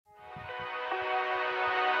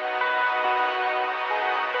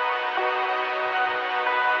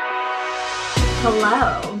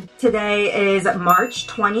Hello. Today is March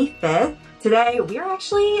 25th. Today we are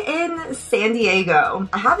actually in San Diego.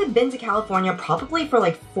 I haven't been to California probably for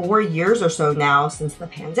like 4 years or so now since the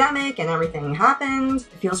pandemic and everything happened.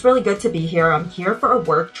 It feels really good to be here. I'm here for a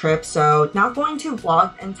work trip, so not going to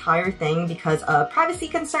vlog the entire thing because of privacy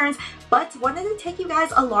concerns, but wanted to take you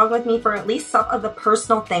guys along with me for at least some of the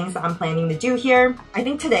personal things that I'm planning to do here. I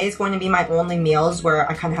think today is going to be my only meals where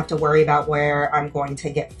I kind of have to worry about where I'm going to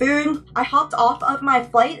get food. I hopped off of my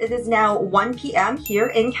flight. It is now 1 p.m. here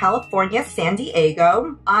in California, San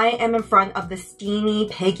Diego. I am in front of the Steamy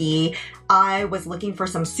Piggy. I was looking for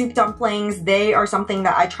some soup dumplings. They are something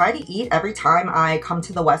that I try to eat every time I come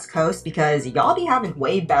to the West Coast because y'all be having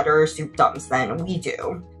way better soup dumps than we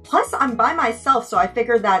do. Plus, I'm by myself, so I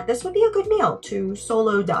figured that this would be a good meal to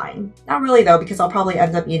solo dine. Not really though, because I'll probably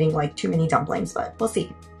end up eating like too many dumplings, but we'll see.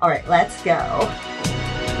 All right, let's go.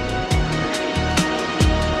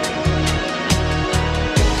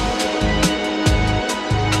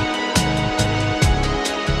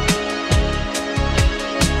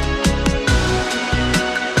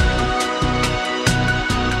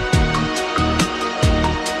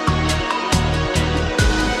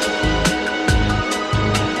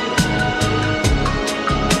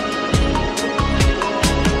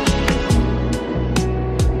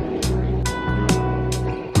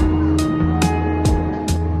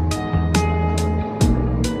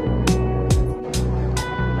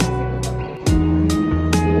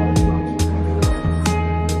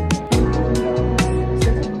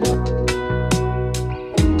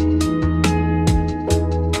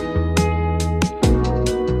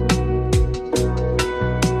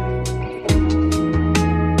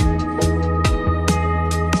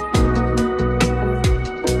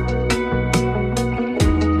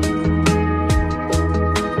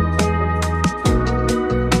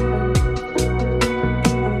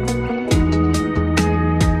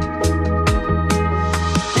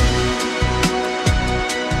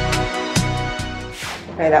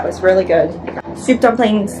 Okay, that was really good. Soup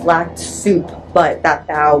dumplings lacked soup, but that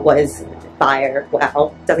bao was fire.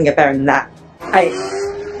 Wow, doesn't get better than that.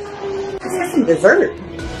 Let's get some dessert.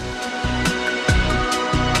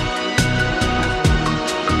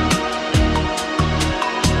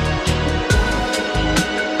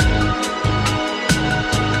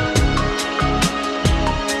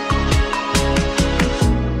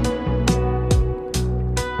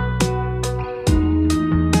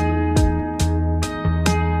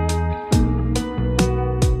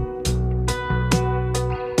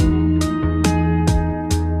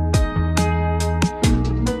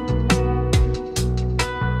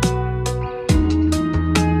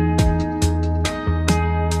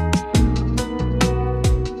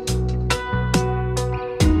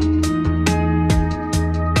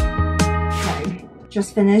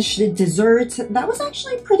 Just finished the dessert. That was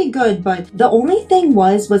actually pretty good, but the only thing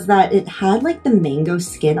was that it had like the mango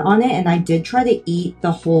skin on it, and I did try to eat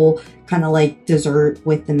the whole kind of like dessert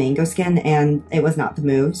with the mango skin and it was not the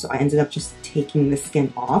move, so I ended up just taking the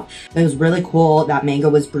skin off. But it was really cool. That mango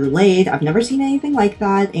was bruleed. I've never seen anything like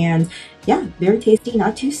that, and yeah, very tasty,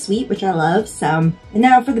 not too sweet, which I love. So, and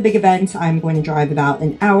now for the big event, I'm going to drive about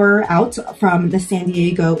an hour out from the San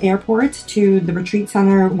Diego airport to the retreat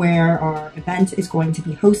center where our event is going to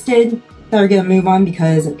be hosted. Better get a move on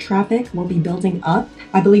because traffic will be building up.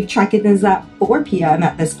 I believe check-in is at 4 p.m.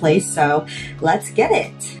 at this place, so let's get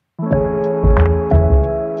it.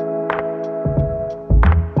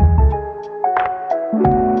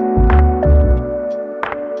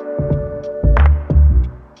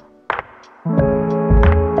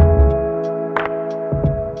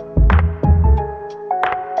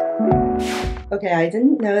 Okay, I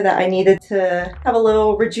didn't know that I needed to have a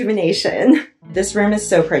little rejuvenation. This room is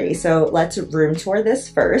so pretty, so let's room tour this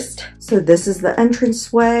first. So this is the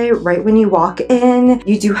entranceway right when you walk in.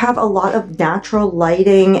 You do have a lot of natural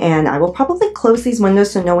lighting, and I will probably close these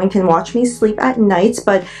windows so no one can watch me sleep at night,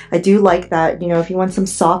 but I do like that, you know, if you want some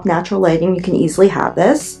soft natural lighting, you can easily have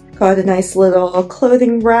this. Got a nice little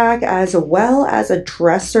clothing rack as well as a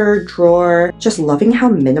dresser drawer. Just loving how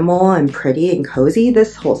minimal and pretty and cozy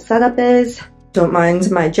this whole setup is. Don't mind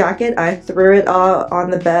my jacket. I threw it on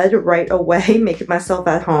the bed right away, making myself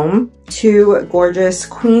at home. 2 gorgeous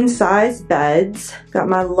queen size beds. Got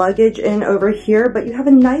my luggage in over here, but you have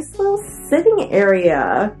a nice little sitting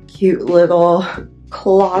area. Cute little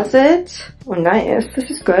closet. Oh, nice. This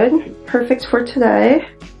is good. Perfect for today.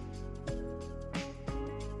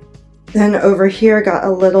 Then over here, got a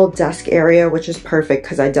little desk area, which is perfect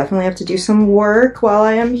because I definitely have to do some work while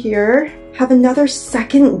I am here. have another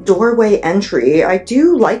second doorway entry. I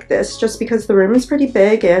do like this just because the room is pretty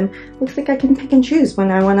big and looks like I can pick and choose when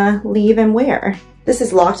I want to leave and where. This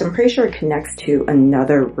is locked. I'm pretty sure it connects to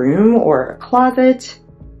another room or a closet.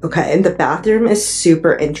 Okay, and the bathroom is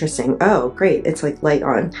super interesting. Oh, great. It's like light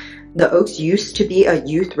on. The Oaks used to be a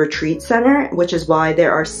youth retreat center, which is why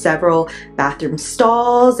there are several bathroom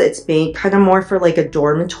stalls. It's made kind of more for like a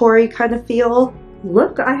dormitory kind of feel.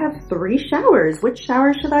 Look, I have 3 showers. Which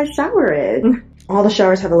shower should I shower in? All the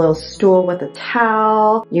showers have a little stool with a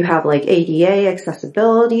towel. You have like ADA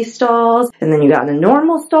accessibility stalls, and then you got a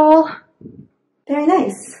normal stall. Very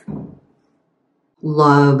nice.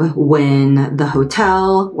 Love when the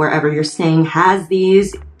hotel, wherever you're staying, has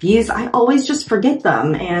these. I always just forget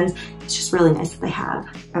them, and it's just really nice that they have.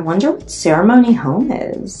 I wonder what ceremony home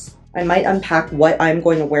is. I might unpack what I'm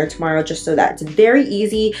going to wear tomorrow just so that it's very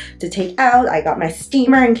easy to take out. I got my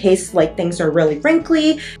steamer in case like things are really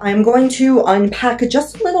wrinkly. I'm going to unpack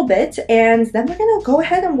just a little bit, and then we're gonna go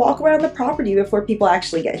ahead and walk around the property before people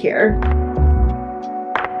actually get here.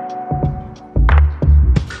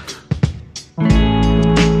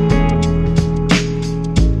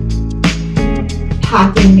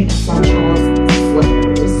 Packing essentials,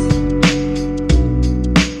 slippers.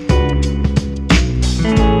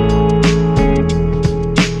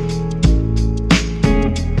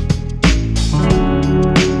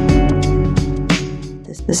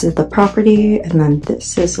 This is the property, and then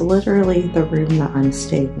this is literally the room that I'm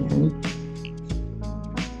staying in.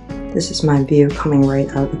 This is my view coming right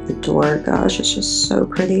out of the door. Gosh, it's just so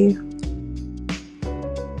pretty.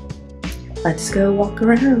 Let's go walk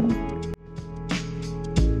around.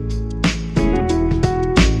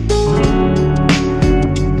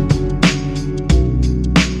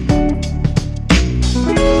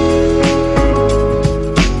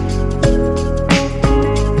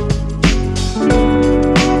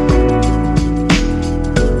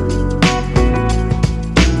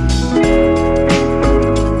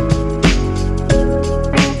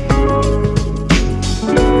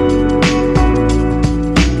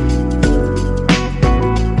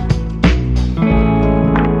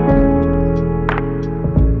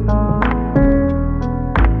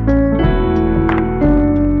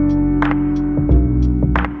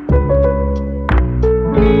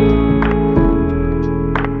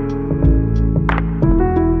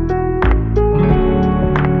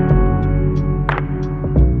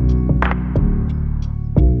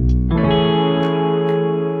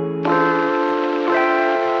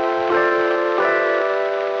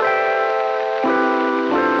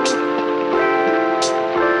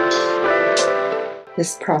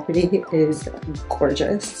 This property is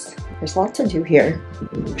gorgeous. There's a lot to do here. I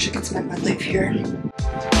wish I could spend my life here.